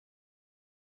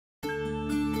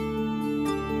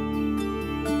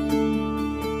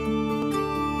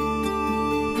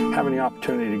having the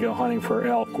opportunity to go hunting for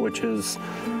elk, which is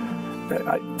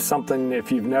something,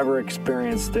 if you've never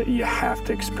experienced it, you have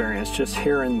to experience. Just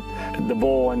hearing the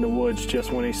bull in the woods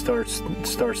just when he starts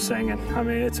singing, I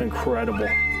mean, it's incredible.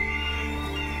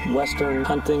 Western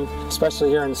hunting, especially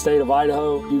here in the state of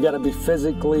Idaho, you got to be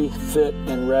physically fit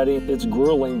and ready. It's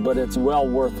grueling, but it's well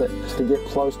worth it to get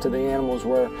close to the animals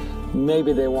where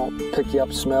maybe they won't pick you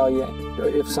up, smell you.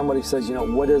 If somebody says, you know,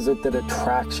 what is it that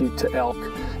attracts you to elk?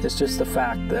 It's just the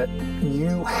fact that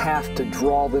you have to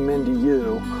draw them into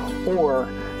you, or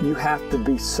you have to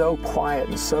be so quiet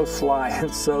and so sly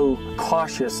and so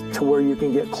cautious to where you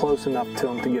can get close enough to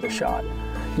them to get a shot.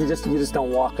 You just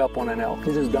don't walk up on an elk.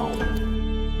 You just don't.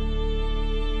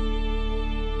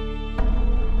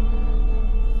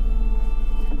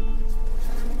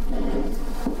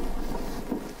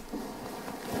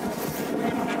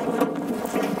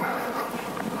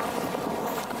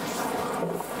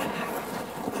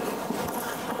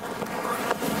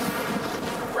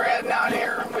 Out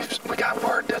here, we got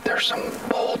word that there's some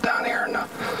bull down here in the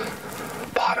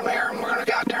bottom here, and we're gonna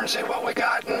go out there and see what we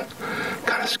got and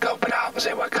kind of scope it out and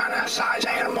see what kind of size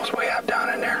animals we have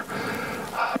down in there.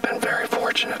 Been very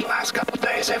fortunate the last couple of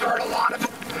days. They've heard a lot of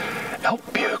elk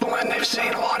bugling. They've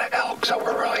seen a lot of elk, so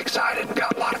we're really excited and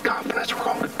got a lot of confidence we're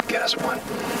gonna get us one.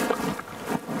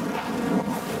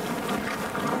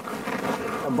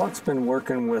 Buck's been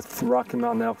working with Rocky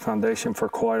Mountain Elk Foundation for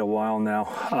quite a while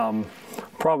now.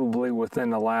 Probably within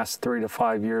the last 3 to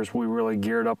 5 years, we really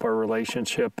geared up our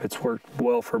relationship. It's worked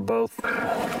well for both.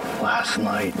 Last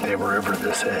night, they were over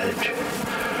this edge,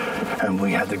 and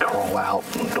we had to crawl out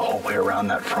the whole way around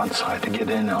that front side to get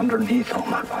in underneath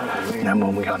them. And then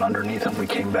when we got underneath them, we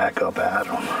came back up at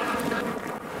them.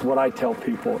 What I tell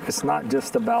people, it's not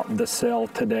just about the sale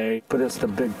today, but it's the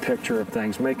big picture of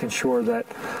things, making sure that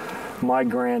my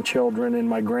grandchildren and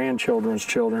my grandchildren's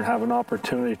children have an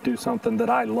opportunity to do something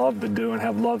that I love to do and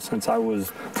have loved since I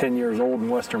was 10 years old in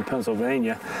western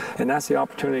Pennsylvania, and that's the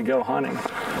opportunity to go hunting.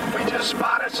 We just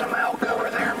spotted some elk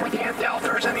over there. We can't tell if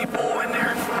there's any bull in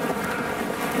there.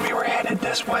 We were headed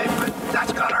this way, but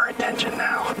that's got our attention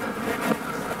now.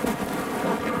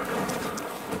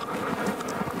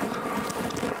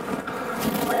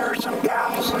 We heard some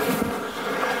cows,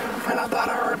 and I thought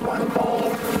I heard one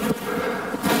bull.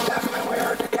 Definitely we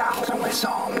heard the cows and we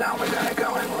saw them. Now we gotta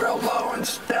go in real low and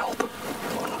stealth.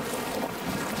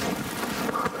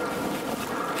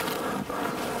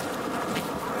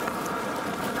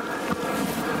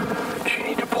 You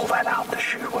need to pull that out to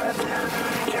shoot with.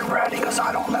 Get ready, because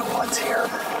I don't know what's here.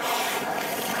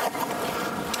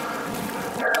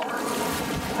 There.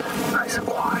 Nice and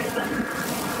quiet.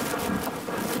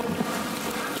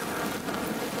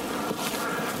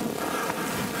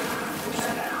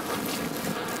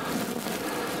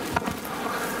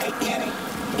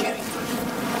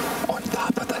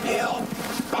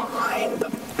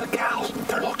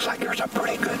 There's a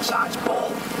pretty good sized bull.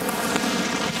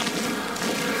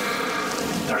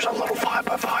 There's a little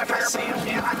 5x5 here. I see him.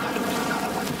 Yeah, I thought there was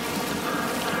another one.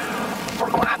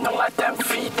 We're going to have to let them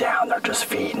feed down. They're just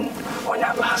feeding. When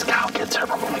that last cow gets here,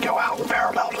 we're going to go out and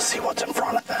parallel to see what's in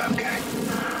front of them. Okay.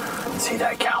 See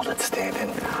that cow that's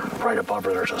standing right above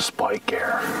her? There's a spike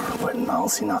there, but I don't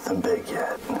see nothing big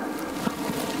yet.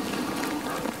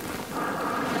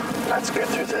 Let's get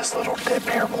through this little dip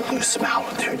here. We'll lose some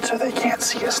altitude so they can't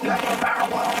see us neck and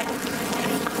parallel.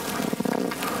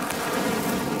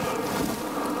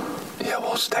 Yeah,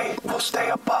 we'll stay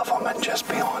above them and just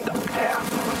beyond them. Yeah.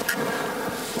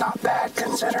 Not bad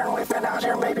considering we've been out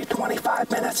here maybe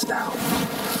 25 minutes now.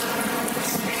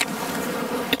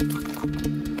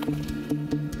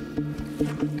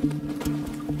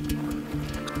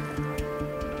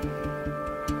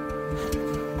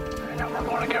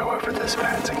 Go over this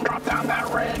fence and drop down that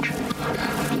ridge.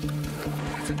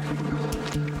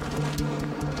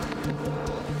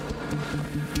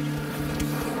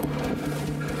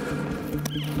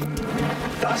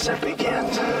 Thus it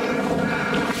begins.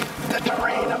 The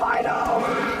terrain of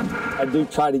Idaho. I do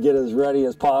try to get as ready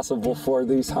as possible for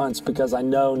these hunts because I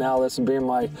know now, this being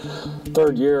my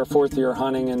 3rd year or 4th year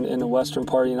hunting in the western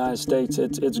part of the United States,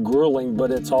 it's grueling, but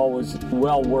it's always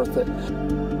well worth it.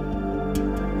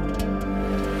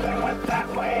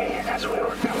 That way as we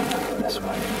were coming this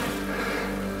way.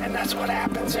 And that's what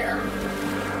happens here.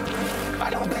 I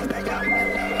don't think they got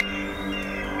wind of it.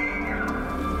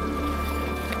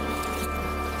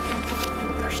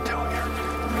 They're still here.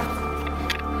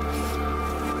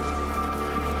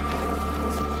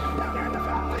 Down there in the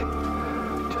valley.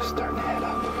 Just starting to head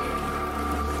up.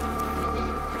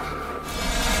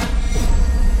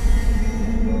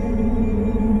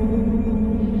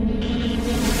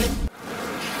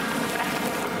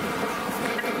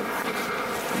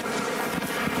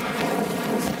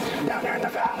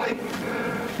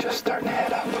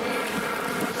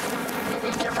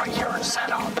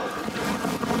 Set up.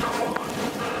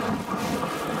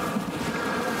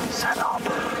 Set up.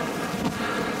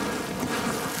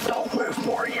 Don't move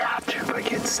more you have to, but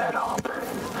get set up.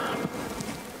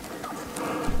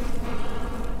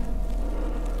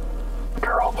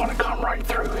 They're all gonna come right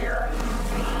through here.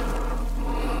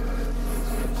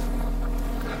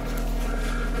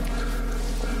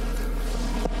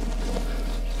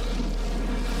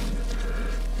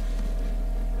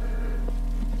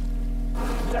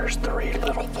 There's 3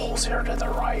 little bulls here to the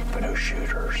right, but no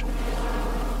shooters.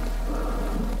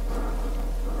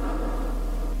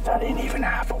 That ain't even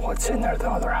half of what's in there. The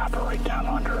other half are right down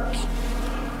under us.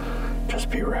 Just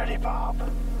be ready, Bob.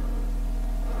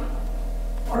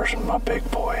 Where's my big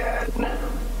boy at?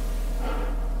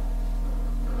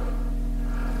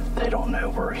 They don't know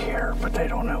we're here, but they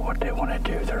don't know what they want to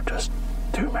do. They're just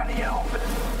too many elk.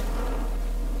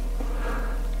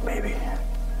 Maybe.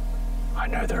 I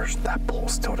know there's that bull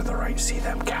still to the right. See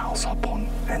them cows up on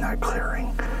in that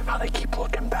clearing? How they keep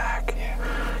looking back. Yeah.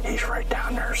 He's right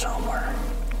down there somewhere.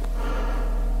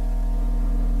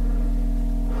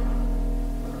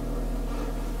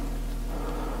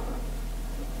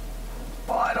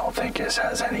 Well, I don't think this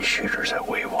has any shooters that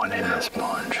we want in this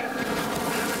bunch.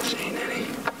 Haven't seen any.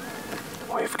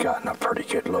 We've gotten a pretty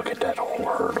good look at that whole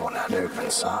herd on that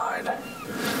open side.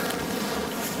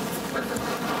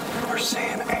 We're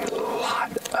seeing a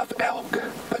lot of elk,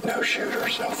 but no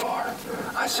shooters so far.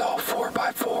 I saw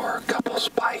 4x4, a couple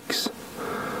spikes.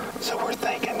 So we're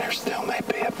thinking there still may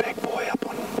be a big boy up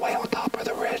on way on top of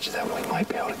the ridge that we might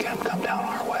be able to get him come down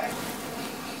our way.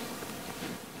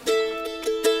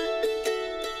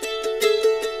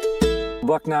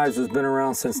 Buck Knives has been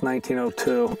around since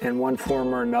 1902 in one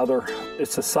form or another.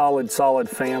 It's a solid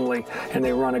family, and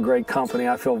they run a great company.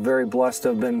 I feel very blessed to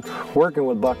have been working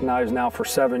with Buck Knives now for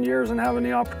 7 years and having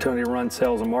the opportunity to run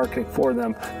sales and marketing for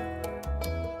them.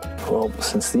 Well,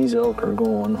 since these elk are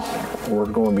going, we're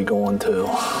going to be going too.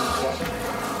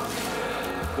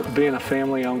 Being a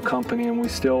family-owned company, and we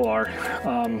still are,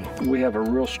 we have a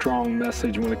real strong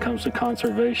message when it comes to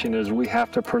conservation is we have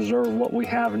to preserve what we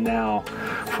have now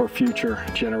for future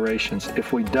generations.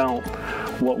 If we don't,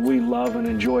 what we love and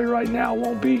enjoy right now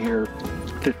won't be here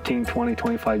 15, 20,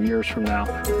 25 years from now.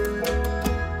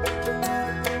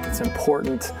 It's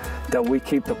important that we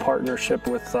keep the partnership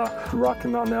with Rocky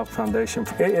Mountain Elk Foundation.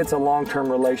 It's a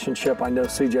long-term relationship. I know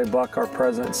CJ Buck, our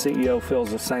president and CEO, feels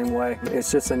the same way.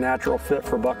 It's just a natural fit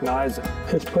for Buck Knives.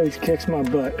 This place kicks my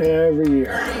butt every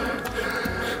year.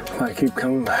 I keep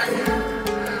coming back.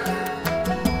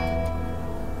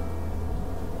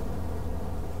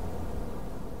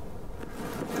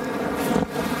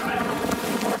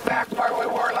 We're back where we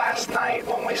were last night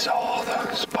when we saw all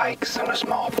the spikes and the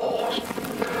small bulls.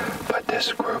 But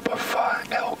this group of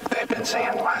elk they've been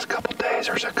seeing the last couple days,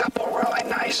 there's a couple really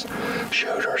nice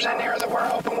shooters in here that we're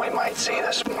hoping we might see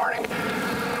this morning.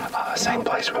 Same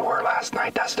place we were last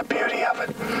night. That's the beauty of it.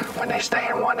 When they stay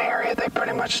in one area, they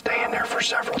pretty much stay in there for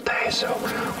several days. So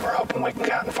we're hoping we can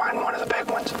go out and find one of the big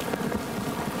ones.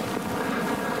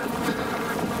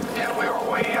 Yeah, we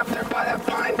were way up there by that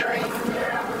pine tree.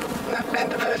 Yeah. That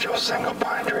individual single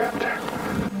pine tree up there.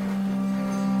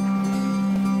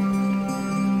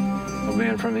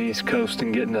 Being from the East Coast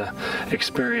and getting to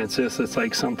experience this, it's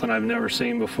like something I've never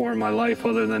seen before in my life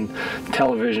other than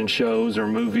television shows or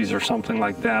movies or something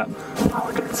like that. I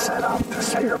would get set up to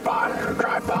set your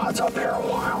tripods up here a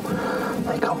while.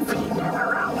 They come feeding in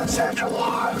around this edge a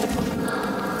lot.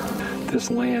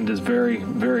 This land is very,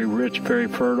 very rich, very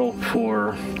fertile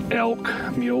for elk,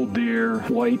 mule deer,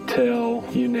 whitetail,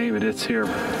 you name it, it's here.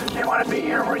 You want to be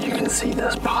here where you can see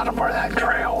this bottom where that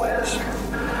trail is.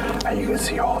 And you can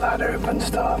see all that open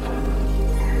stuff.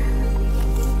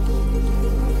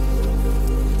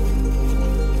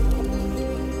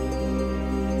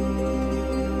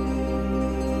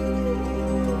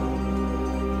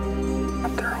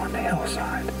 Up there on the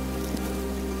hillside.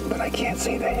 But I can't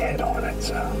see the head on it,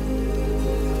 so.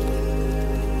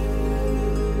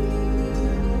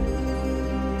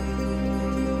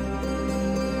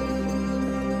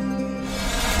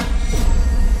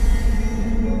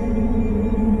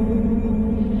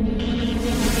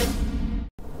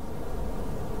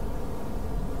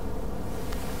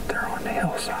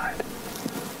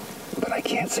 But I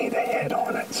can't see the head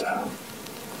on it, so.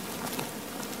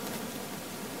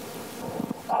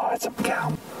 Oh, it's a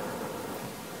cow.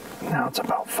 Now it's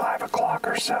about 5 o'clock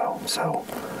or so, so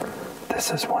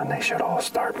this is when they should all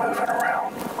start moving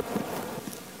around.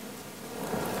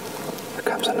 Here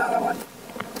comes another one.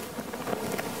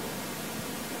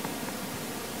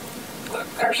 Look,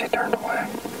 there she turned away.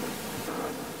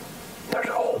 There's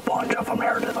a whole bunch of them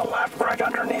here to the left, right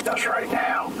underneath us right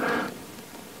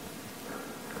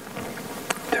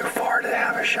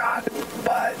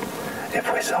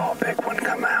if we saw a big one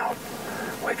come out,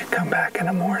 we could come back in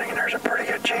the morning and there's a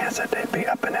pretty good chance that they'd be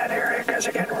up in that area because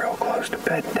they're getting real close to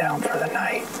bedding down for the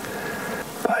night.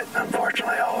 But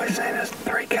unfortunately, all we've seen is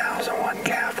 3 cows and 1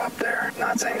 calf up there.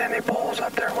 Not seen any bulls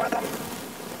up there with them.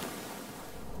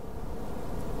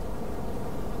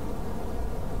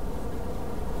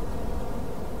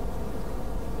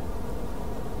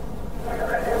 Are you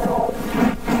ready to roll?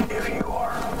 If you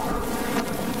are.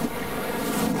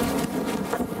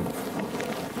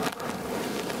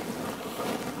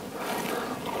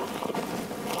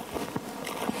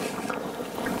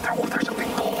 Oh, there's a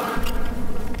big bull.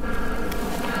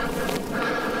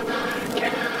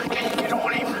 Can you get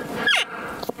on him?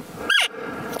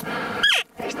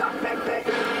 He's not big.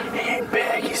 He ain't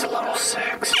big. He's a little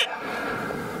 6.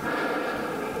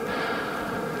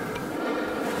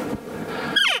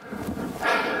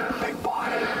 Big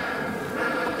body.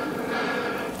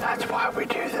 That's why we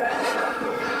do this.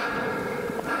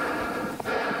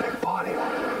 Big body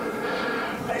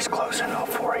one. He's close enough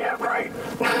for you, right?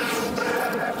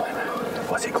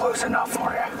 Was he close enough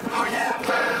for you? Oh, yeah.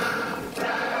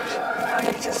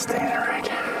 He's just standing right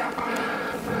there.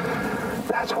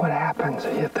 That's what happens.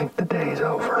 You think the day's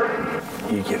over.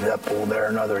 You give that bull there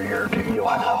another year or 2, you'll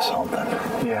have something.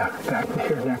 Yeah, back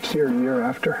here next year, the year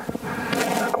after.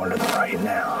 I'm going to the right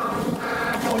now.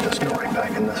 We'll just go right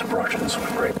back in this brush and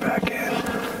swing right back in.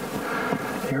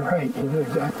 You're right. You know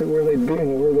exactly where they'd be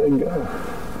and where they'd go.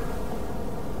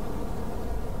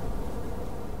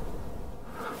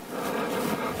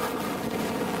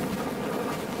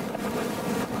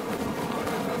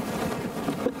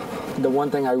 The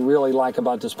one thing I really like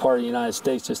about this part of the United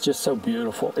States is just so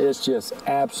beautiful. It's just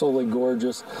absolutely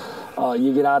gorgeous.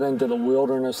 You get out into the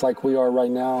wilderness like we are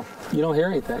right now, you don't hear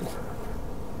anything.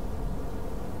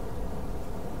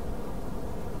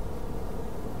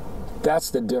 That's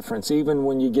the difference. Even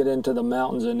when you get into the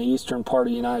mountains in the eastern part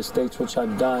of the United States, which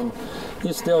I've done,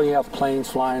 you have planes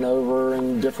flying over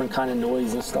and different kind of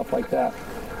noise and stuff like that.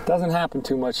 Doesn't happen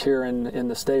too much here in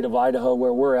the state of Idaho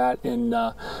where we're at in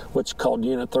what's called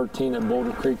Unit 13 at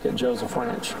Boulder Creek at Joseph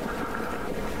Ranch.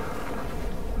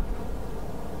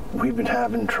 We've been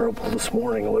having trouble this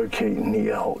morning locating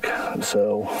the elk,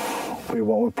 so we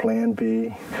went with Plan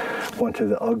B, went to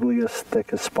the ugliest,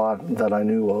 thickest spot that I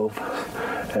knew of,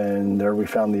 and there we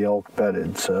found the elk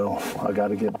bedded. So I got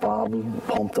to get Bob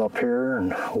pumped up here,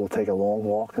 and we'll take a long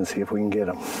walk and see if we can get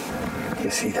him. You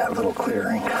see that little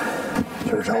clearing?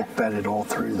 There's elk bedded all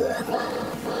through that.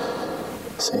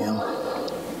 See him?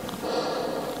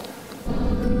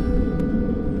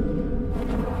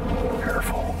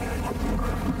 Careful.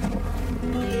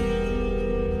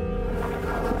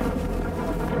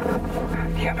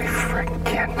 You gotta be freaking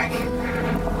kidding me.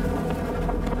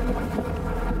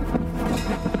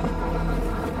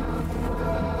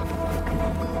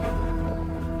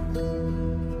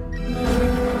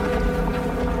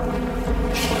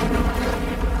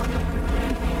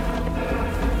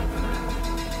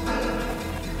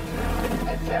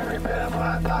 Every bit of what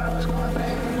I thought it was going to be.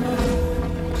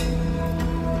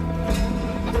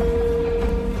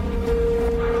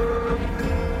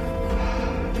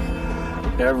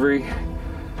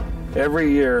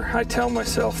 Every year I tell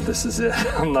myself this is it.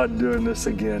 I'm not doing this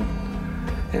again.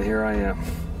 And here I am.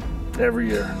 Every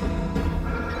year.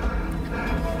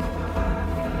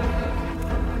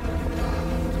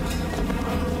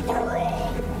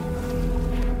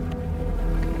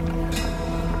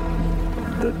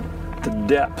 The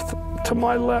depth to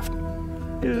my left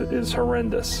is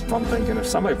horrendous. I'm thinking if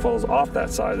somebody falls off that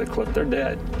side of the cliff, they're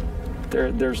dead.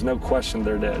 There's no question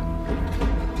they're dead.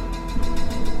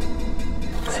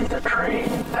 See the tree?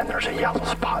 Then there's a yellow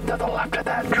spot to the left of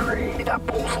that tree. That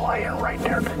bull's laying right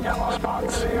there at the yellow spot.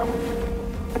 See him?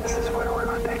 This is where we're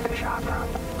going to take the shot from.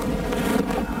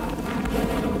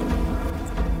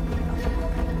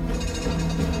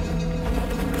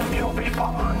 You'll be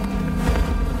fine.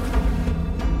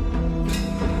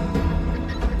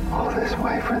 All this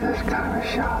way for this kind of a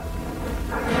shot.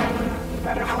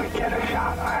 But if we get a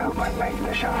shot, I hope I make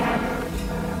the shot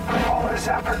for all this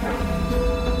effort.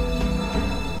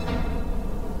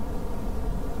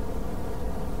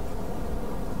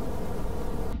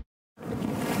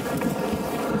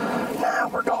 Now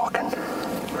we're talking.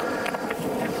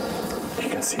 You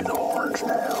can see the horns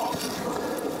now.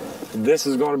 This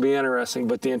is going to be interesting,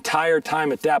 but the entire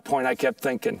time at that point I kept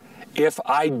thinking, if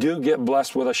I do get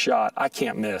blessed with a shot, I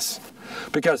can't miss.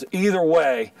 Because either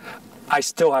way, I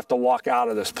still have to walk out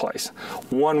of this place,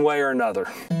 one way or another.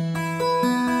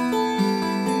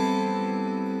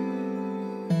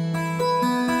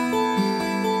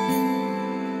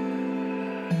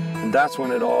 And that's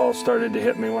when it all started to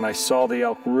hit me, when I saw the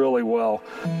elk really well.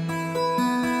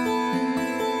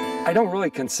 I don't really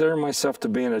consider myself to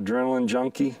be an adrenaline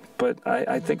junkie, but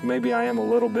I think maybe I am a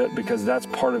little bit, because that's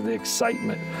part of the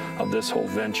excitement of this whole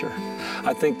venture.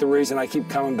 I think the reason I keep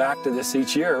coming back to this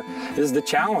each year is the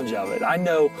challenge of it. I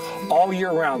know all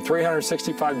year round,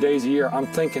 365 days a year, I'm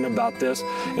thinking about this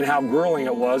and how grueling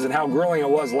it was, and how grueling it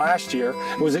was last year.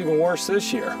 It was even worse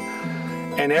this year.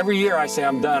 And every year I say,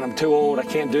 I'm done, I'm too old, I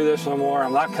can't do this no more,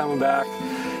 I'm not coming back.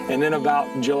 And then about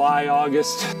July,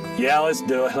 August, yeah, let's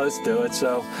do it, let's do it.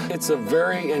 So it's a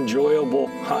very enjoyable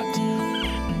hunt.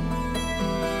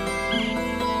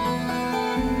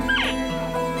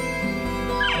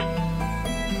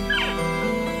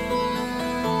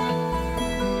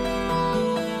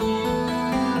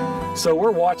 So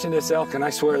we're watching this elk, and I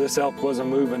swear this elk wasn't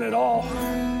moving at all.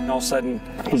 And all of a sudden,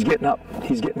 he's getting up,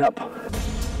 he's getting up.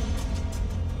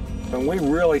 And we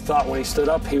really thought when he stood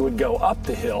up, he would go up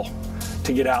the hill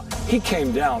to get out. He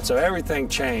came down, so everything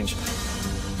changed.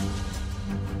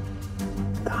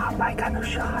 Ah, Mike got no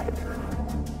shot.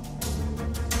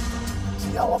 It's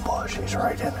a yellow bush, he's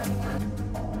right in it.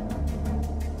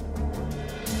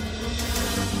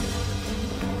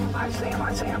 I see him,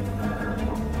 I see him.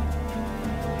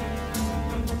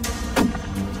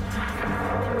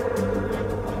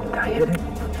 Did I hit him?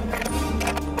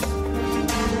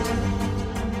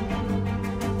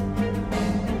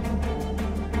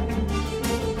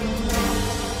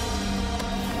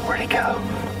 Where'd he go?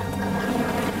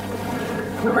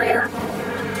 Over here.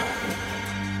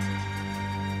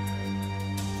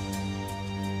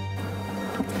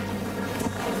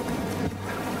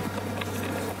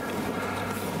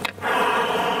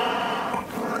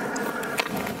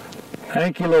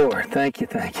 Thank you, Lord. Thank you,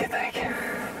 thank you, thank you.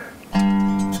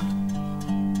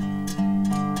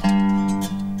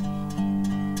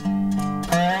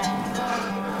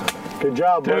 Good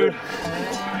job, Dude. buddy.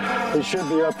 He should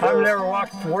be up there. I've never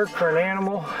worked for an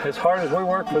animal as hard as we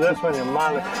worked for this one in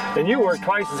my life. And you worked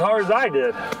twice as hard as I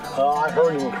did. I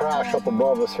heard him crash up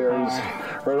above us here. He's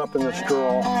right up in the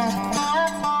straw.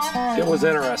 It was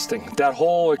interesting. That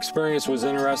whole experience was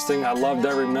interesting. I loved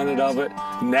every minute of it.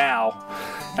 Now,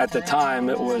 at the time,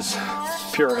 it was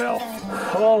pure hell.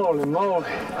 Holy moly.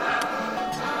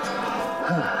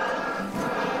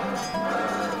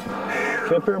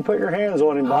 Get up here and put your hands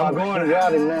on him, Bob. I'm going. You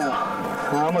got him now.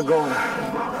 I'm a goner.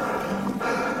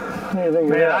 Man, he's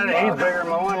bigger than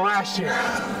my one last year.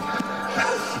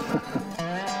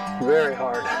 Very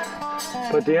hard.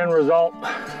 But the end result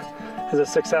is a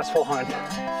successful hunt.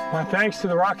 My thanks to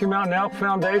the Rocky Mountain Elk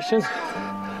Foundation,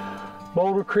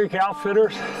 Boulder Creek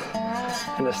Outfitters,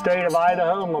 and the state of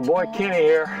Idaho, and my boy Kenny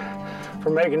here, for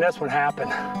making this one happen.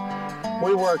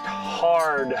 We worked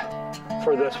hard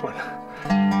for this one.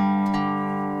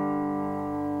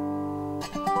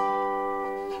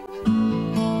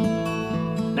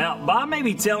 Now, Bob may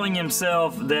be telling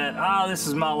himself that, this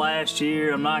is my last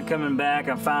year, I'm not coming back,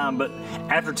 I'm fine, but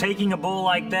after taking a bull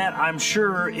like that, I'm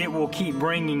sure it will keep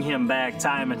bringing him back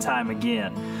time and time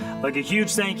again. Look, a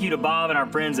huge thank you to Bob and our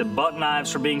friends at Buck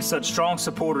Knives for being such strong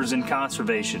supporters in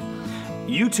conservation.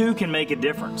 You too can make a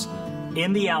difference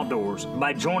in the outdoors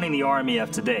by joining the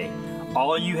RMEF today.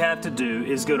 All you have to do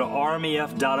is go to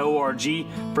rmef.org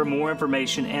for more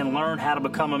information and learn how to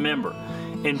become a member.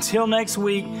 Until next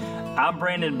week, I'm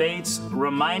Brandon Bates,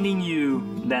 reminding you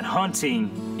that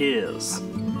hunting is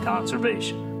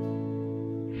conservation.